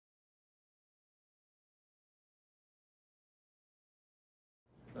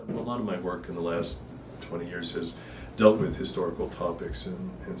a lot of my work in the last 20 years has dealt with historical topics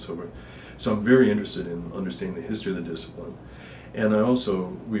and so forth. So I'm very interested in understanding the history of the discipline. And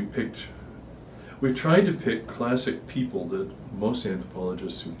we've tried to pick classic people that most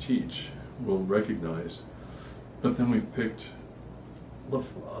anthropologists who teach will recognize, but then we've picked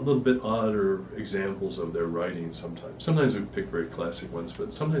a little bit odder examples of their writing sometimes. Sometimes we've picked very classic ones,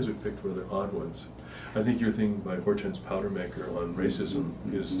 but sometimes we've picked rather odd ones. I think your thing by Hortense Powdermaker on racism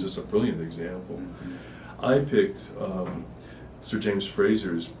is just a brilliant example. I picked Sir James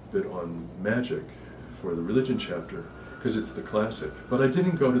Fraser's bit on magic for the religion chapter because it's the classic. But I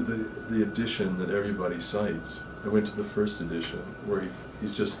didn't go to the edition that everybody cites. I went to the first edition where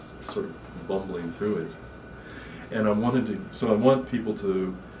he's just sort of bumbling through it. And I want the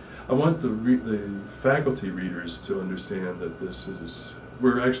faculty readers to understand that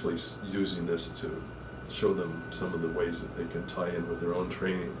we're actually using this to show them some of the ways that they can tie in with their own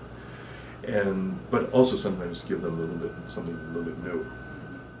training, but also sometimes give them something a little bit new.